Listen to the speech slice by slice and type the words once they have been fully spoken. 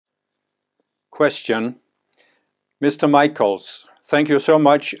question. Mr. Michaels, thank you so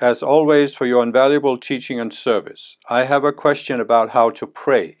much as always for your invaluable teaching and service. I have a question about how to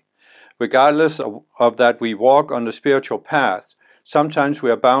pray. Regardless of that we walk on the spiritual path, sometimes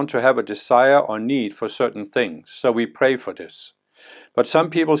we are bound to have a desire or need for certain things, so we pray for this. But some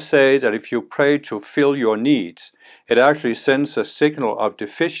people say that if you pray to fill your needs, it actually sends a signal of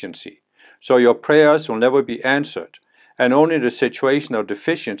deficiency, so your prayers will never be answered, and only the situation of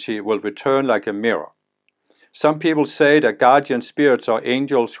deficiency will return like a mirror. Some people say that guardian spirits or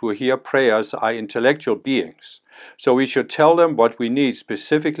angels who hear prayers are intellectual beings, so we should tell them what we need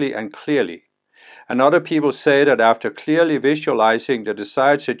specifically and clearly. And other people say that after clearly visualizing the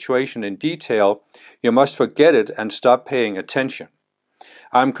desired situation in detail, you must forget it and stop paying attention.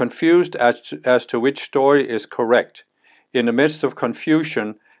 I'm confused as to which story is correct. In the midst of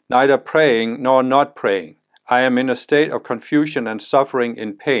confusion, neither praying nor not praying, I am in a state of confusion and suffering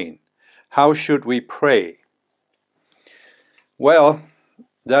in pain. How should we pray? Well,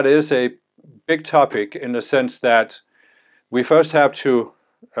 that is a big topic in the sense that we first have to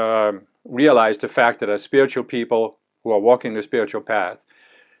realize the fact that as spiritual people who are walking the spiritual path,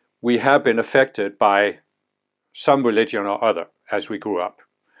 we have been affected by some religion or other as we grew up.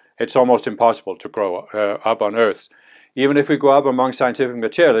 It's almost impossible to grow up on earth. Even if we grow up among scientific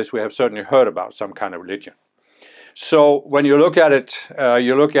materialists, we have certainly heard about some kind of religion. So when you look at it,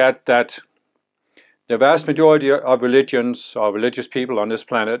 you look at that the vast majority of religions or religious people on this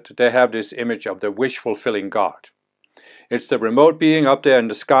planet, they have this image of the wish-fulfilling God. It's the remote being up there in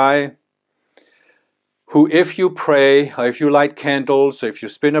the sky who, if you pray, or if you light candles, if you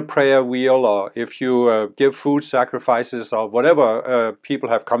spin a prayer wheel, or if you give food sacrifices, or whatever people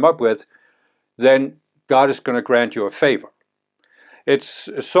have come up with, then God is going to grant you a favor. It's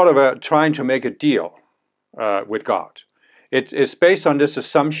sort of trying to make a deal with God. It's based on this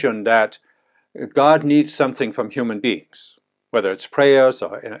assumption that God needs something from human beings, whether it's prayers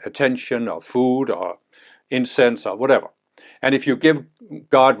or attention or food or incense or whatever. And if you give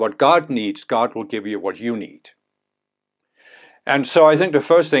God what God needs, God will give you what you need. And so I think the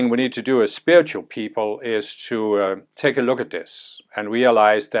first thing we need to do as spiritual people is to take a look at this and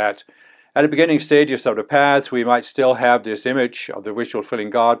realize that at the beginning stages of the path, we might still have this image of the wish-fulfilling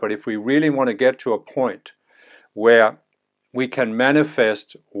God, but if we really want to get to a point where we can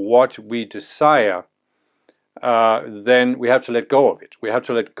manifest what we desire, then we have to let go of it. We have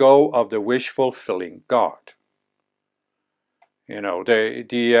to let go of the wish-fulfilling God. You know,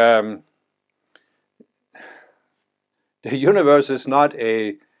 the universe is not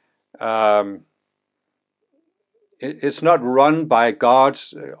a it's not run by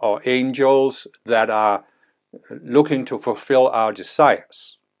gods or angels that are looking to fulfill our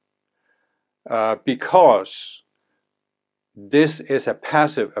desires, because this is a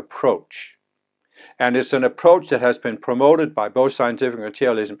passive approach, and it's an approach that has been promoted by both scientific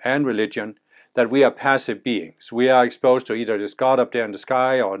materialism and religion, that we are passive beings. We are exposed to either this God up there in the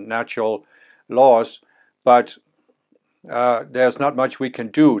sky or natural laws, but there's not much we can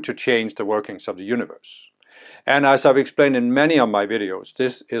do to change the workings of the universe. And as I've explained in many of my videos,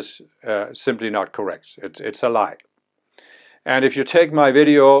 this is simply not correct. It's a lie. And if you take my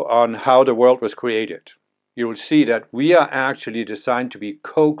video on how the world was created, you will see that we are actually designed to be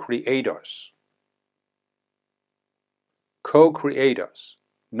co-creators. Co-creators,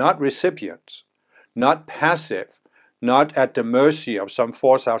 not recipients, not passive, not at the mercy of some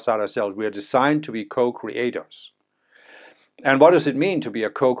force outside ourselves. We are designed to be co-creators. And what does it mean to be a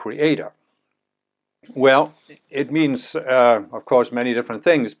co-creator? Well, it means, of course, many different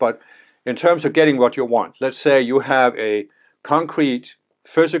things, but in terms of getting what you want, let's say you have a concrete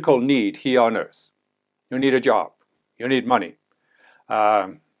physical need here on earth. You need a job, you need money,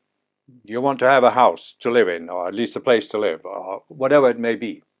 you want to have a house to live in, or at least a place to live, or whatever it may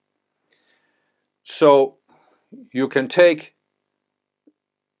be. So you can take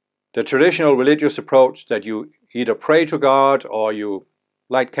the traditional religious approach that you either pray to God or you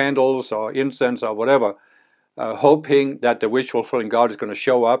light candles or incense or whatever, hoping that the wish-fulfilling God is going to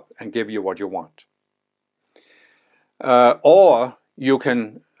show up and give you what you want. Or you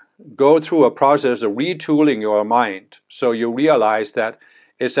can go through a process of retooling your mind so you realize that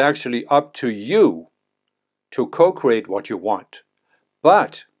it's actually up to you to co-create what you want.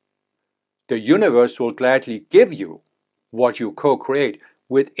 But the universe will gladly give you what you co-create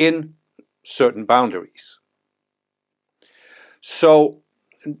within certain boundaries. So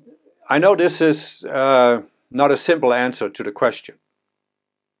I know this is not a simple answer to the question,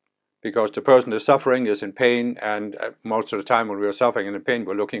 because the person is suffering, is in pain, and most of the time when we are suffering and in pain,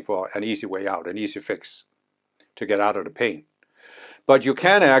 we're looking for an easy way out, an easy fix to get out of the pain. But you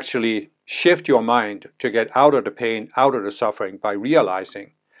can actually shift your mind to get out of the pain, out of the suffering, by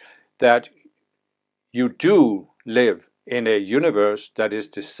realizing that you do live in a universe that is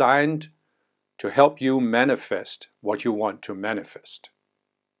designed to help you manifest what you want to manifest.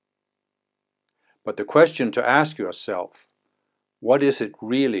 But the question to ask yourself, what is it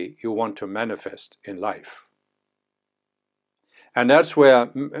really you want to manifest in life? And that's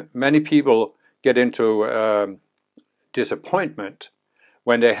where many people get into disappointment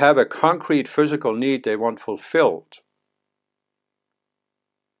when they have a concrete physical need they want fulfilled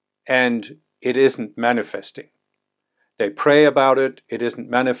and it isn't manifesting. They pray about it, it isn't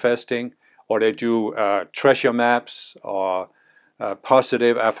manifesting, or they do treasure maps or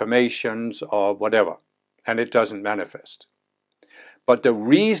positive affirmations or whatever, and it doesn't manifest. But the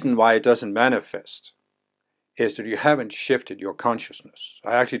reason why it doesn't manifest is that you haven't shifted your consciousness.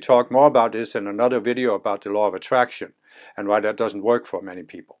 I actually talk more about this in another video about the law of attraction and why that doesn't work for many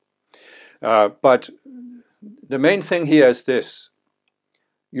people. But the main thing here is this.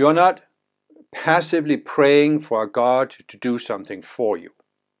 You're not passively praying for God to do something for you.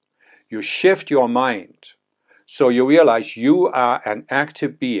 You shift your mind so you realize you are an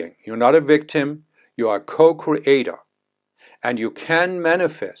active being. You're not a victim, you are a co-creator. And you can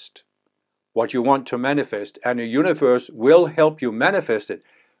manifest what you want to manifest, and the universe will help you manifest it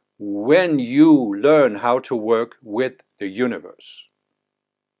when you learn how to work with the universe.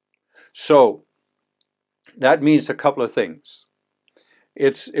 So that means a couple of things.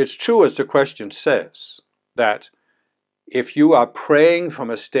 It's true, as the question says, that if you are praying from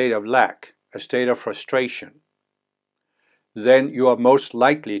a state of lack, a state of frustration, then you are most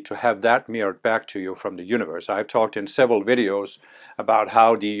likely to have that mirrored back to you from the universe. I've talked in several videos about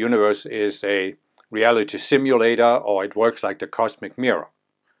how the universe is a reality simulator, or it works like the cosmic mirror.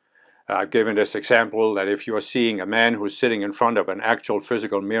 I've given this example that if you are seeing a man who's sitting in front of an actual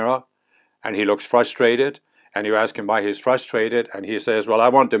physical mirror and he looks frustrated, and you ask him why he's frustrated, and he says, well, I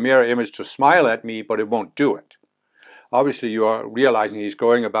want the mirror image to smile at me, but it won't do it. Obviously, you are realizing he's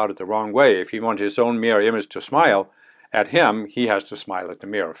going about it the wrong way. If he wants his own mirror image to smile at him, he has to smile at the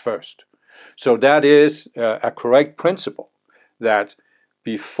mirror first. So that is a correct principle, that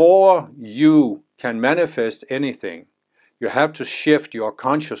before you can manifest anything, you have to shift your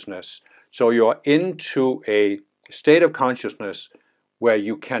consciousness so you're into a state of consciousness where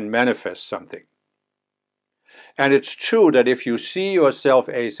you can manifest something. And it's true that if you see yourself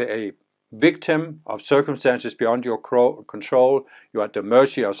as a victim of circumstances beyond your control, you're at the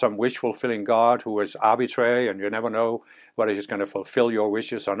mercy of some wish-fulfilling God who is arbitrary and you never know whether he's going to fulfill your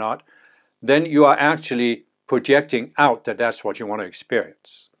wishes or not, then you are actually projecting out that that's what you want to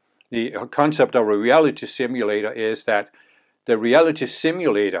experience. The concept of a reality simulator is that the reality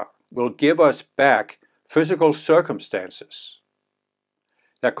simulator will give us back physical circumstances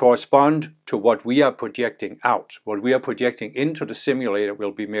that correspond to what we are projecting out. What we are projecting into the simulator will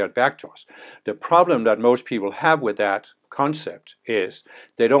be mirrored back to us. The problem that most people have with that concept is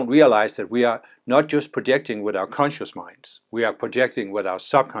they don't realize that we are not just projecting with our conscious minds, we are projecting with our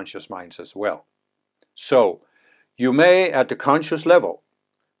subconscious minds as well. So you may, at the conscious level,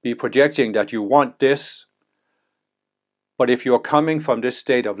 be projecting that you want this, but if you're coming from this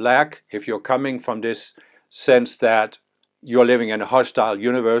state of lack, if you're coming from this sense that you're living in a hostile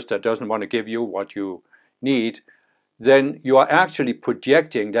universe that doesn't want to give you what you need, then you are actually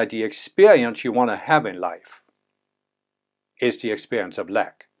projecting that the experience you want to have in life is the experience of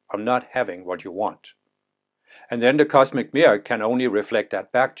lack, of not having what you want. And then the cosmic mirror can only reflect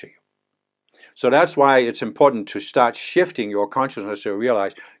that back to you. So that's why it's important to start shifting your consciousness to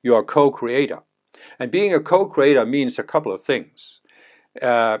realize you're a co-creator. And being a co-creator means a couple of things.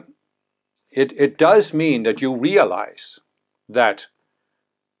 It does mean that you realize that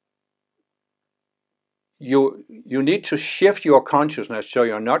you need to shift your consciousness so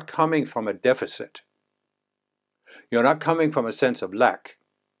you're not coming from a deficit. You're not coming from a sense of lack.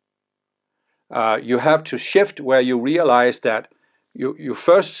 You have to shift where you realize that you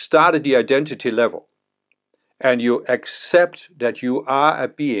first start at the identity level and you accept that you are a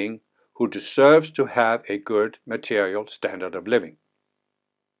being who deserves to have a good material standard of living.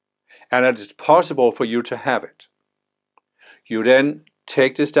 And it is possible for you to have it. You then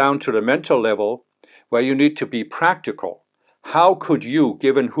take this down to the mental level where you need to be practical. How could you,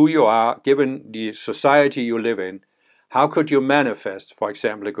 given who you are, given the society you live in, how could you manifest, for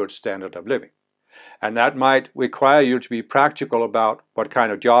example, a good standard of living? And that might require you to be practical about what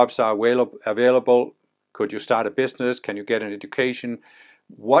kind of jobs are available. Could you start a business? Can you get an education?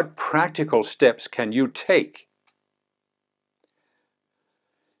 What practical steps can you take?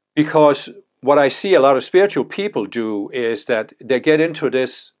 Because what I see a lot of spiritual people do is that they get into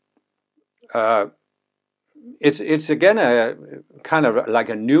this, it's again a kind of like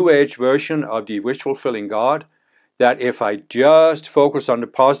a new age version of the wish-fulfilling God, that if I just focus on the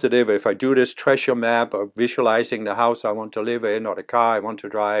positive, if I do this treasure map of visualizing the house I want to live in or the car I want to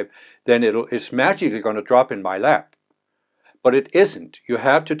drive, then it's magically going to drop in my lap. But it isn't. You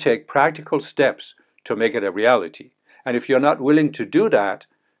have to take practical steps to make it a reality. And if you're not willing to do that,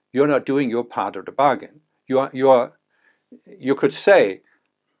 you're not doing your part of the bargain. You could say,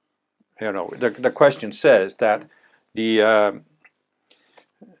 the question says that the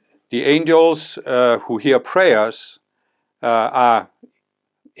angels who hear prayers are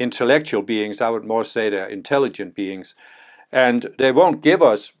intellectual beings. I would more say they're intelligent beings. And they won't give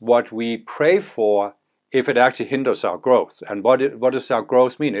us what we pray for if it actually hinders our growth. And what does our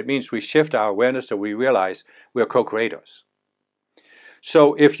growth mean? It means we shift our awareness so we realize we're co-creators.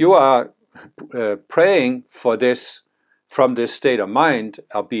 So if you are praying for this from this state of mind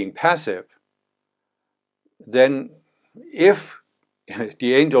of being passive, then if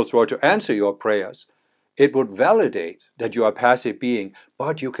the angels were to answer your prayers, it would validate that you are a passive being,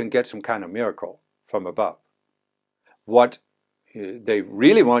 but you can get some kind of miracle from above. What they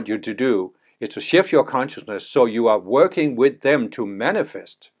really want you to do is to shift your consciousness so you are working with them to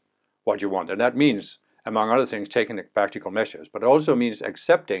manifest what you want. And that means, among other things, taking the practical measures, but it also means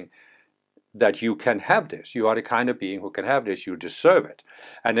accepting that you can have this. You are the kind of being who can have this. You deserve it.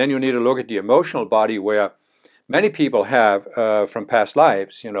 And then you need to look at the emotional body, where many people have from past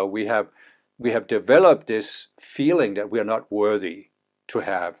lives. We have developed this feeling that we are not worthy to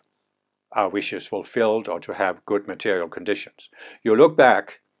have our wishes fulfilled or to have good material conditions. You look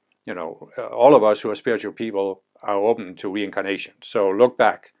back, all of us who are spiritual people are open to reincarnation. So look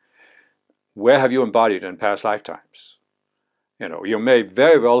back. Where have you embodied in past lifetimes? You may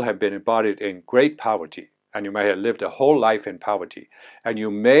very well have been embodied in great poverty, and you may have lived a whole life in poverty. And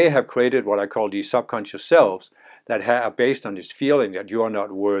you may have created what I call these subconscious selves that are based on this feeling that you are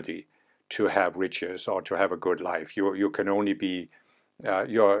not worthy to have riches or to have a good life. You can only be,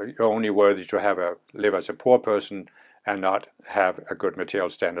 you're only worthy to live as a poor person and not have a good material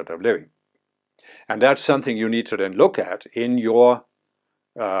standard of living. And that's something you need to then look at in your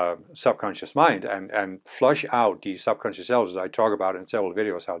subconscious mind and flush out these subconscious selves, as I talk about in several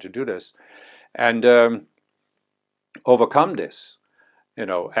videos how to do this, and overcome this, and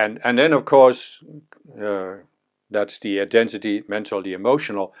then of course that's the density, mental, the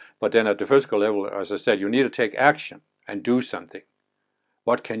emotional, but then at the physical level, as I said, you need to take action and do something.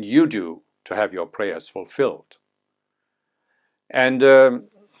 What can you do to have your prayers fulfilled? And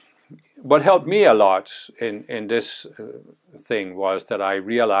what helped me a lot in this thing was that I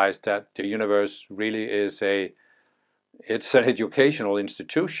realized that the universe really is it's an educational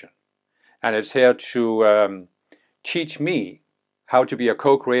institution, and it's here to teach me how to be a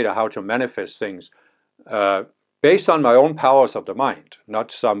co-creator, how to manifest things based on my own powers of the mind,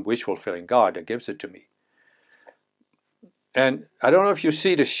 not some wish-fulfilling God that gives it to me. And I don't know if you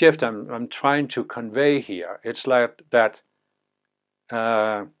see the shift I'm trying to convey here. It's like that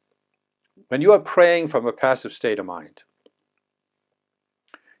when you are praying from a passive state of mind,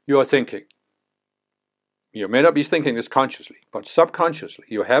 you are thinking. You may not be thinking this consciously, but subconsciously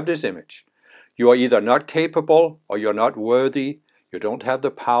you have this image. You are either not capable, or you're not worthy, you don't have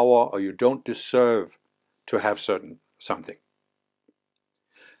the power, or you don't deserve to have something.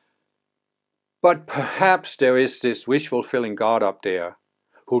 But perhaps there is this wish-fulfilling God up there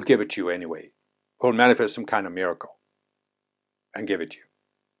who'll give it to you anyway, who'll manifest some kind of miracle and give it to you.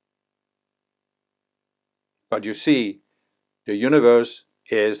 But you see, the universe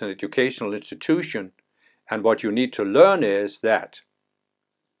is an educational institution, and what you need to learn is that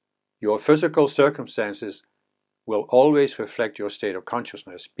your physical circumstances will always reflect your state of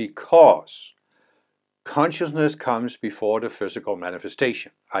consciousness, because consciousness comes before the physical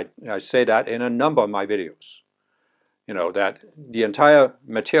manifestation. I say that in a number of my videos. That the entire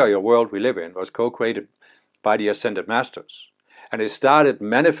material world we live in was co-created by the Ascended Masters. And it started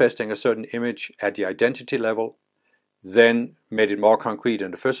manifesting a certain image at the identity level, then made it more concrete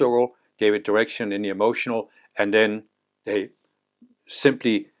in the physical, gave it direction in the emotional, and then they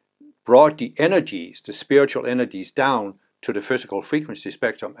simply brought the energies, the spiritual energies, down to the physical frequency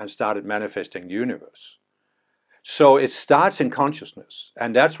spectrum and started manifesting the universe. So it starts in consciousness,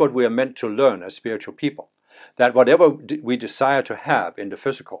 and that's what we are meant to learn as spiritual people, that whatever we desire to have in the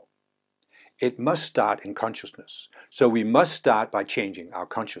physical, it must start in consciousness. So we must start by changing our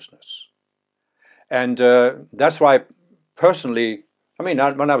consciousness. And that's why personally, when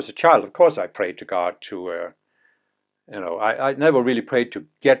I was a child, of course I prayed to God to I never really prayed to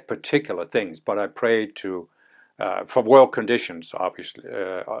get particular things, but I prayed to for world conditions. Obviously,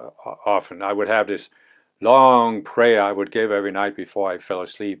 often I would have this long prayer I would give every night before I fell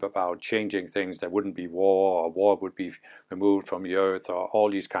asleep about changing things. There wouldn't be war, or war would be removed from the earth, or all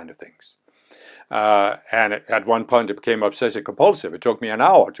these kind of things. And at one point it became obsessive compulsive. It took me an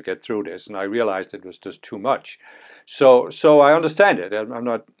hour to get through this, and I realized it was just too much. So I understand it. I'm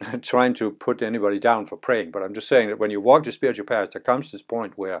not trying to put anybody down for praying, but I'm just saying that when you walk the spiritual path, there comes this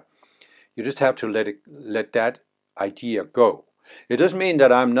point where you just have to let that idea go. It doesn't mean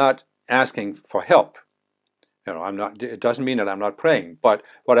that I'm not asking for help. It doesn't mean that I'm not praying. But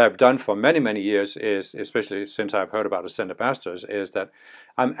what I've done for many, many years is, especially since I've heard about Ascended Masters, is that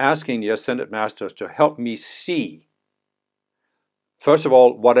I'm asking the Ascended Masters to help me see, first of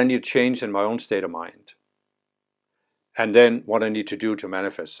all, what I need to change in my own state of mind, and then what I need to do to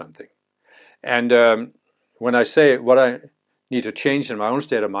manifest something. And when I say what I need to change in my own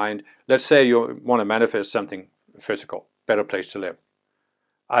state of mind, let's say you want to manifest something physical, better place to live.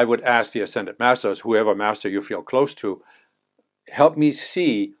 I would ask the Ascended Masters, whoever master you feel close to, help me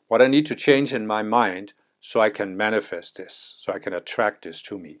see what I need to change in my mind so I can manifest this, so I can attract this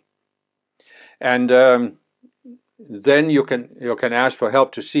to me. And then you can ask for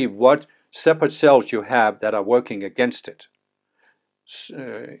help to see what separate selves you have that are working against it.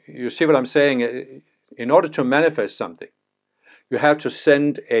 You see what I'm saying? In order to manifest something, you have to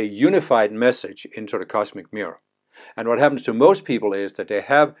send a unified message into the cosmic mirror. And what happens to most people is that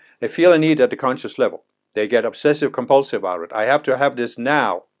they feel a need at the conscious level. They get obsessive compulsive about it. I have to have this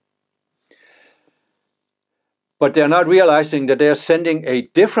now. But they're not realizing that they're sending a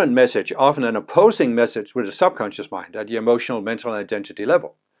different message, often an opposing message with the subconscious mind at the emotional, mental, and identity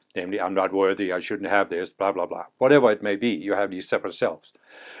level. Namely, I'm not worthy, I shouldn't have this, blah, blah, blah. Whatever it may be, you have these separate selves.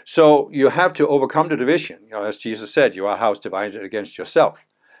 So you have to overcome the division. As Jesus said, you are a house divided against yourself.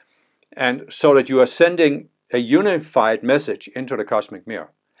 And so that you are sending a unified message into the cosmic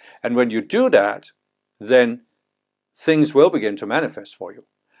mirror. And when you do that, then things will begin to manifest for you.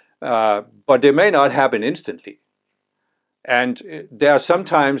 But they may not happen instantly. And there are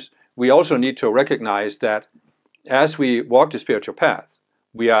sometimes we also need to recognize that as we walk the spiritual path,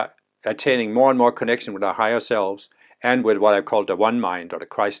 we are attaining more and more connection with our higher selves and with what I call the one mind or the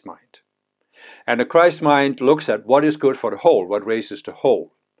Christ mind. And the Christ mind looks at what is good for the whole, what raises the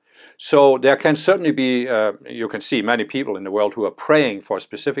whole. So there can certainly be, you can see many people in the world who are praying for a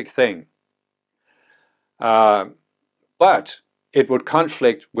specific thing. But it would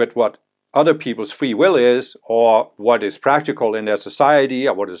conflict with what other people's free will is, or what is practical in their society,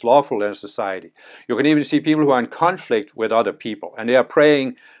 or what is lawful in their society. You can even see people who are in conflict with other people, and they are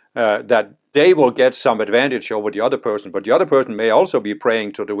praying that they will get some advantage over the other person, but the other person may also be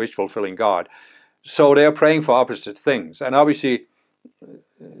praying to the wish-fulfilling God. So they are praying for opposite things, and obviously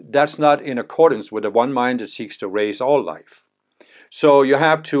that's not in accordance with the one mind that seeks to raise all life. So you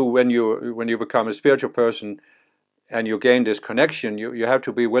have to, when you become a spiritual person and you gain this connection, you have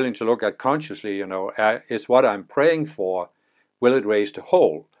to be willing to look at consciously, is what I'm praying for, will it raise the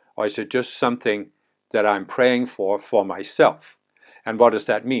whole? Or is it just something that I'm praying for myself? And what does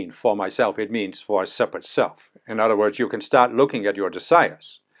that mean, for myself? It means for a separate self. In other words, you can start looking at your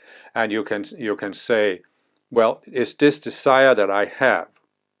desires, and you can say, well, is this desire that I have,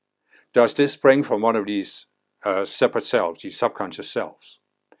 does this spring from one of these separate selves, these subconscious selves?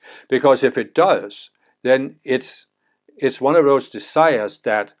 Because if it does, then it's one of those desires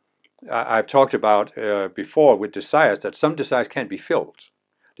that I've talked about before with desires, that some desires can't be filled.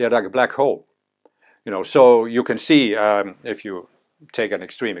 They're like a black hole. So you can see, if you take an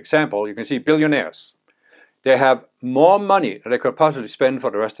extreme example, you can see billionaires. They have more money than they could possibly spend for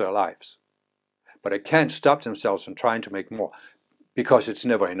the rest of their lives. But they can't stop themselves from trying to make more, because it's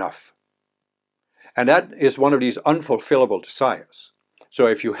never enough. And that is one of these unfulfillable desires. So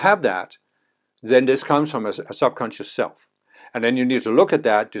if you have that, then this comes from a subconscious self. And then you need to look at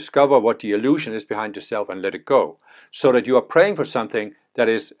that, discover what the illusion is behind the self, and let it go. So that you are praying for something that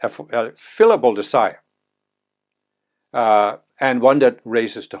is a fillable desire. And one that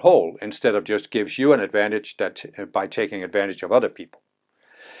raises the whole, instead of just gives you an advantage by taking advantage of other people.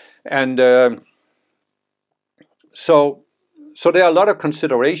 And so there are a lot of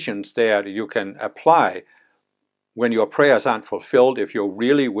considerations there that you can apply when your prayers aren't fulfilled, if you're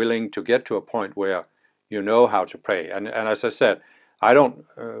really willing to get to a point where you know how to pray. And as I said, I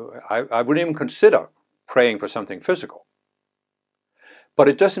wouldn't even consider praying for something physical. But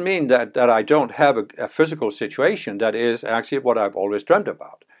it doesn't mean that I don't have a physical situation that is actually what I've always dreamt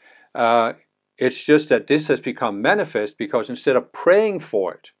about. It's just that this has become manifest because instead of praying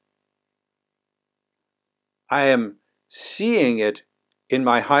for it, I am seeing it in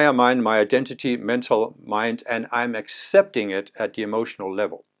my higher mind, my identity, mental mind, and I'm accepting it at the emotional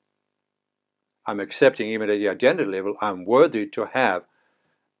level. I'm accepting even at the identity level, I'm worthy to have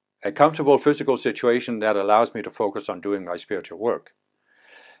a comfortable physical situation that allows me to focus on doing my spiritual work.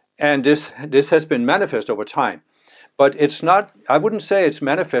 And this has been manifest over time. But it's not, I wouldn't say it's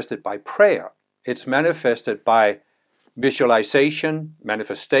manifested by prayer. It's manifested by visualization,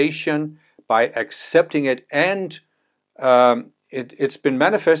 manifestation, by accepting it, and it's been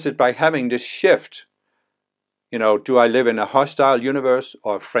manifested by having this shift. You know, do I live in a hostile universe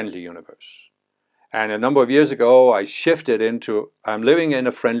or a friendly universe? And a number of years ago, I shifted into, I'm living in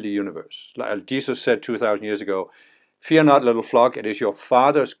a friendly universe. Like Jesus said 2,000 years ago, fear not, little flock, it is your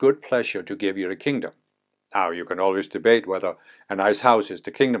Father's good pleasure to give you the kingdom. Now, you can always debate whether a nice house is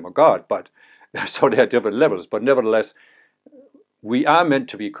the kingdom of God, but so there are different levels. But nevertheless, we are meant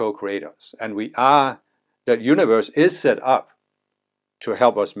to be co-creators, and that universe is set up to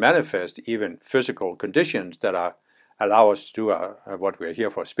help us manifest even physical conditions that allow us to do what we're here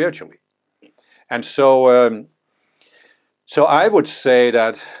for spiritually. And so, so I would say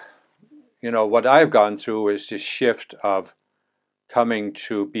that, you know, what I've gone through is this shift of coming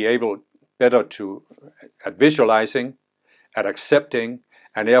to be able better to at visualizing, at accepting,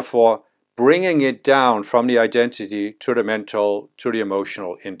 and therefore bringing it down from the identity to the mental, to the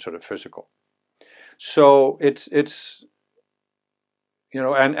emotional, into the physical. So it's you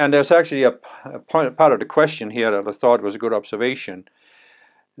know, and there's actually a part of the question here that I thought was a good observation,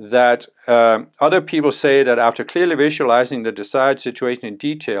 that other people say that after clearly visualizing the desired situation in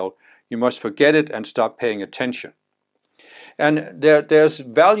detail, you must forget it and stop paying attention. And there's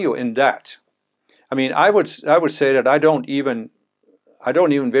value in that. I mean, I would say that I don't even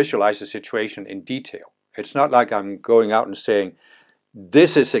visualize the situation in detail. It's not like I'm going out and saying,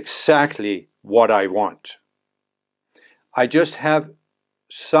 this is exactly what I want. I just have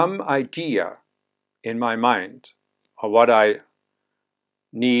some idea in my mind of what I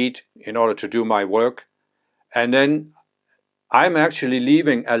need in order to do my work, and then I'm actually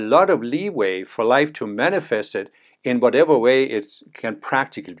leaving a lot of leeway for life to manifest it in whatever way it can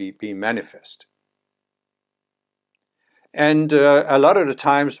practically be manifest. And a lot of the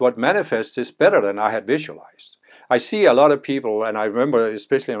times what manifests is better than I had visualized. I see a lot of people, and I remember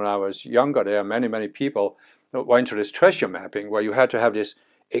especially when I was younger, there are many people that went into this treasure mapping where you had to have this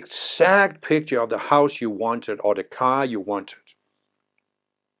exact picture of the house you wanted or the car you wanted.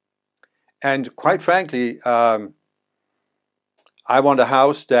 And quite frankly, I want a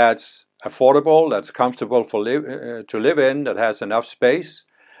house that's affordable, that's comfortable to live in, that has enough space.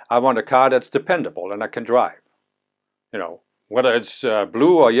 I want a car that's dependable and I can drive. You know, whether it's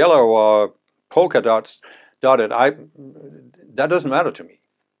blue or yellow or polka dotted, that doesn't matter to me.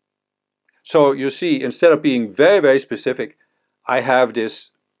 So you see, instead of being very specific, I have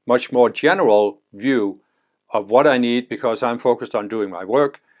this much more general view of what I need because I'm focused on doing my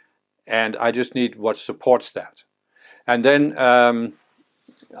work, and I just need what supports that. And then,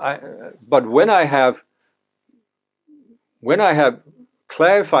 but when I have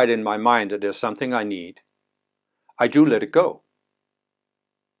clarified in my mind that there's something I need, I do let it go.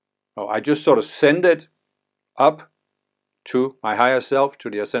 I just sort of send it up to my higher self, to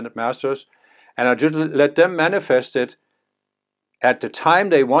the Ascended Masters, and I just let them manifest it at the time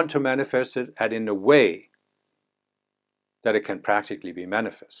they want to manifest it and in a way that it can practically be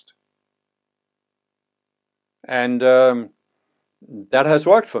manifest. And that has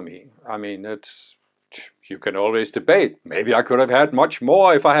worked for me. I mean, you can always debate. Maybe I could have had much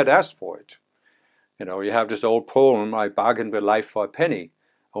more if I had asked for it. You know, you have this old poem, I bargained with life for a penny,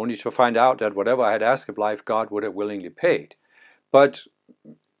 only to find out that whatever I had asked of life, God would have willingly paid. But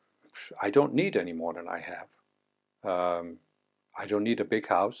I don't need any more than I have. I don't need a big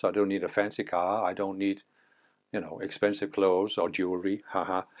house. I don't need a fancy car. I don't need, you know, expensive clothes or jewelry.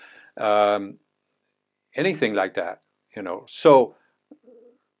 Anything like that, you know. So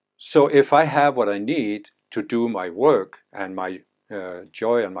if I have what I need to do my work, and my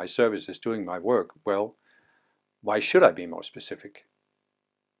joy and my service is doing my work, well, why should I be more specific?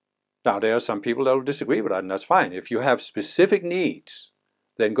 Now, there are some people that will disagree with that, and that's fine. If you have specific needs,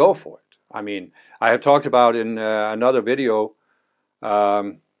 then go for it. I mean, I have talked about in another video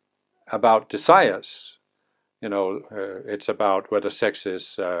about desires. You know, it's about whether sex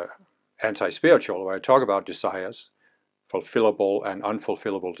is anti-spiritual, where I talk about desires, fulfillable and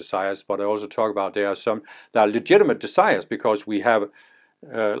unfulfillable desires, but I also talk about there are legitimate desires, because we have,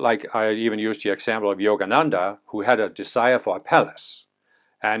 like I even used the example of Yogananda, who had a desire for a palace,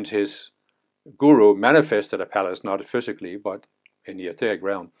 and his guru manifested a palace, not physically, but in the etheric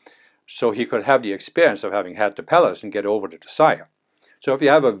realm. so he could have the experience of having had the palace and get over the desire. So if you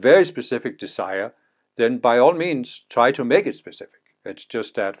have a very specific desire, then by all means try to make it specific. It's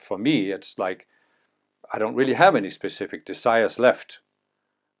just that for me, it's like I don't really have any specific desires left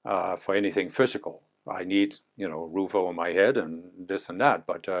for anything physical. I need, a roof over my head and this and that,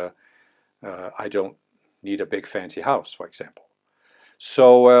 but I don't need a big fancy house, for example.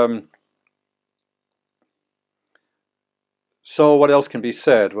 So, so what else can be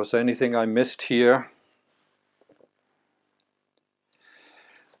said? Was there anything I missed here?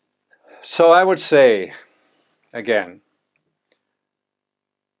 So I would say, again,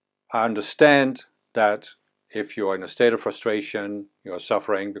 I understand that if you're in a state of frustration, you're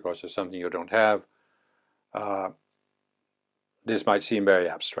suffering because of something you don't have, this might seem very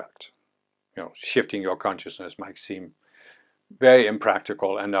abstract. Shifting your consciousness might seem very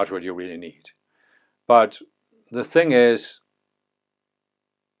impractical and not what you really need. But the thing is,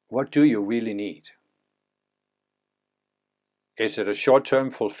 what do you really need? Is it a short-term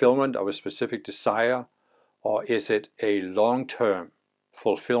fulfillment of a specific desire, or is it a long-term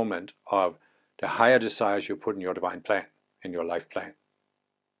fulfillment of the higher desires you put in your divine plan, in your life plan?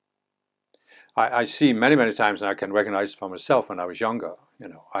 I see many, many times, and I can recognize for myself when I was younger,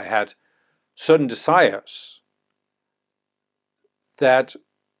 I had certain desires that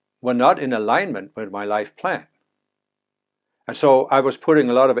were not in alignment with my life plan. And so I was putting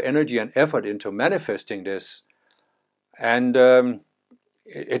a lot of energy and effort into manifesting this, and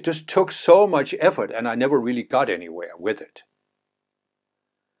it just took so much effort, and I never really got anywhere with it.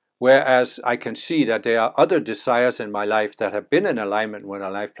 Whereas I can see that there are other desires in my life that have been in alignment with a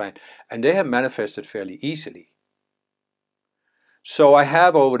life plan, and they have manifested fairly easily. So I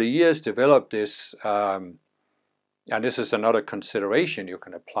have over the years developed this, and this is another consideration you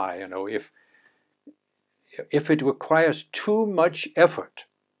can apply, if it requires too much effort,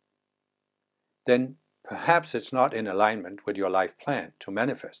 then perhaps it's not in alignment with your life plan to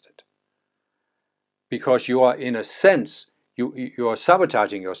manifest it. Because you are, in a sense, you are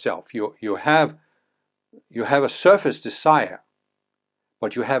sabotaging yourself. You have a surface desire,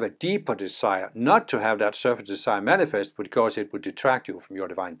 but you have a deeper desire not to have that surface desire manifest because it would detract you from your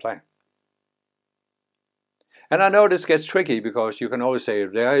divine plan. And I know this gets tricky because you can always say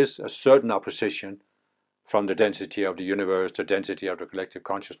there is a certain opposition from the density of the universe, the density of the collective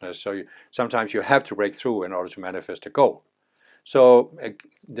consciousness. So sometimes you have to break through in order to manifest a goal. So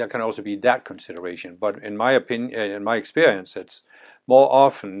there can also be that consideration. But in my opinion, in my experience, it's more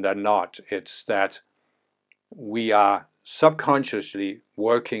often than not, it's that we are subconsciously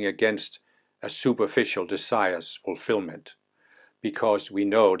working against a superficial desire's fulfillment because we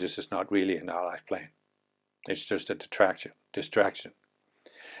know this is not really in our life plan. It's just a distraction.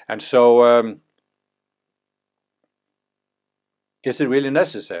 And so is it really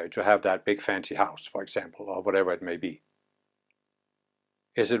necessary to have that big fancy house, for example, or whatever it may be?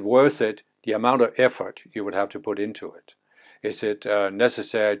 Is it worth it, the amount of effort you would have to put into it? Is it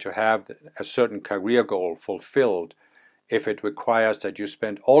necessary to have a certain career goal fulfilled if it requires that you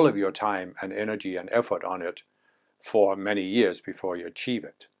spend all of your time and energy and effort on it for many years before you achieve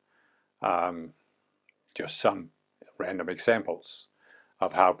it? Just some random examples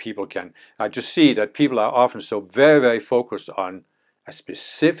of how people can... I just see that people are often so very, very focused on a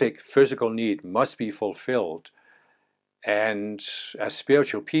specific physical need must be fulfilled. And as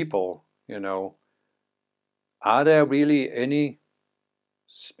spiritual people, are there really any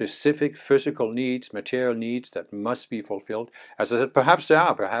specific physical needs, material needs that must be fulfilled? As I said, perhaps there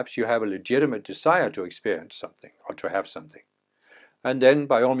are. Perhaps you have a legitimate desire to experience something or to have something. And then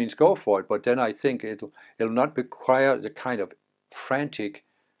by all means go for it. But then I think it'll not require the kind of frantic,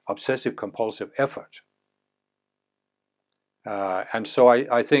 obsessive compulsive effort. And so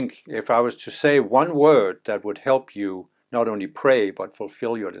I think if I was to say one word that would help you not only pray but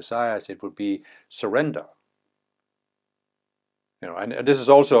fulfill your desires, it would be surrender. And this is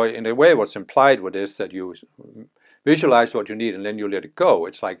also in a way what's implied with this, that you visualize what you need and then you let it go.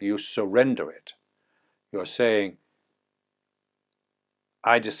 It's like you surrender it. You're saying,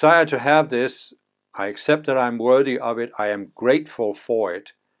 I desire to have this, I accept that I'm worthy of it, I am grateful for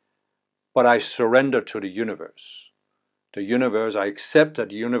it, but I surrender to the universe. The universe, I accept that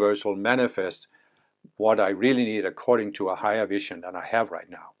the universe will manifest what I really need according to a higher vision than I have right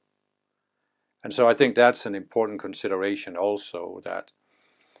now. And so I think that's an important consideration also. That,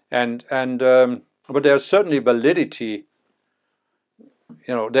 but there's certainly validity.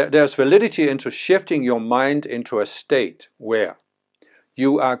 There's validity into shifting your mind into a state where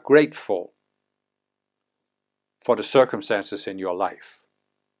you are grateful for the circumstances in your life,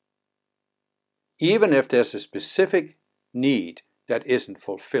 even if there's a specific need that isn't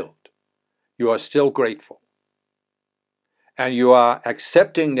fulfilled. you are still grateful. And you are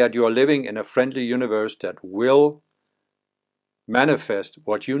accepting that you are living in a friendly universe that will manifest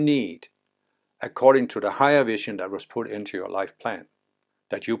what you need according to the higher vision that was put into your life plan,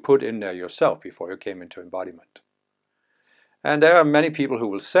 that you put in there yourself before you came into embodiment. And there are many people who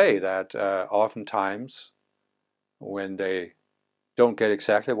will say that oftentimes when they don't get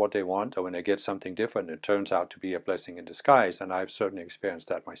exactly what they want, or when they get something different, it turns out to be a blessing in disguise, and I've certainly experienced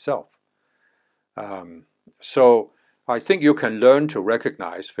that myself. So I think you can learn to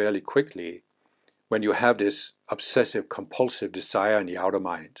recognize fairly quickly when you have this obsessive compulsive desire in the outer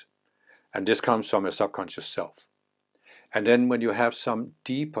mind, and this comes from a subconscious self. And then when you have some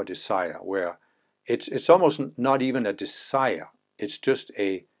deeper desire where it's almost not even a desire, it's just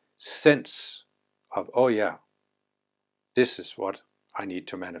a sense of, oh yeah, this is what I need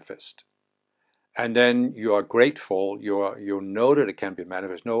to manifest. And then you are grateful, you know that it can be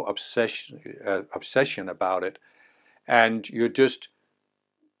manifest, no obsession about it. And you just,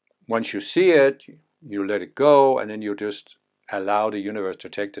 once you see it, you let it go, and then you just allow the universe to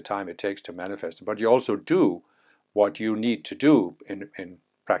take the time it takes to manifest it. But you also do what you need to do in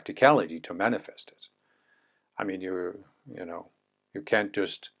practicality to manifest it. I mean, you can't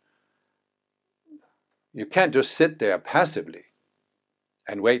just sit there passively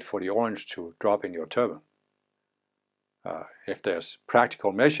and wait for the orange to drop in your turban. If there's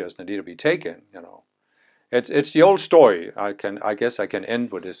practical measures that need to be taken, it's the old story. I guess I can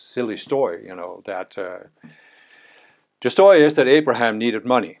end with this silly story. That the story is that Abraham needed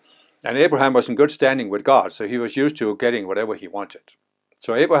money, and Abraham was in good standing with God, so he was used to getting whatever he wanted.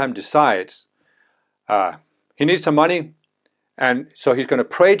 So Abraham decides he needs some money, and so he's going to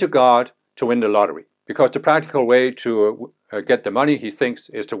pray to God to win the lottery, because the practical way to get the money, he thinks,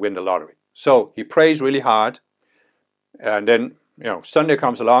 is to win the lottery. So he prays really hard, and then Sunday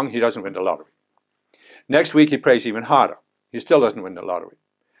comes along, he doesn't win the lottery. Next week he prays even harder. He still doesn't win the lottery.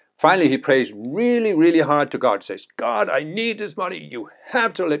 Finally he prays really, really hard to God, says, God, I need this money. You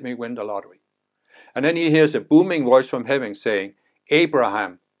have to let me win the lottery. And then he hears a booming voice from heaven saying,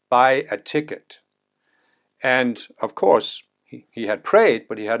 Abraham, buy a ticket. And of course, he had prayed,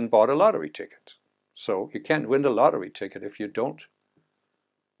 but he hadn't bought a lottery ticket. So you can't win the lottery ticket if you don't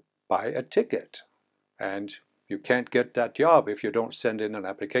buy a ticket. And you can't get that job if you don't send in an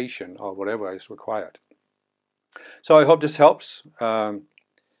application or whatever is required. So I hope this helps.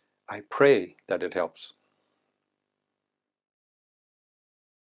 I pray that it helps.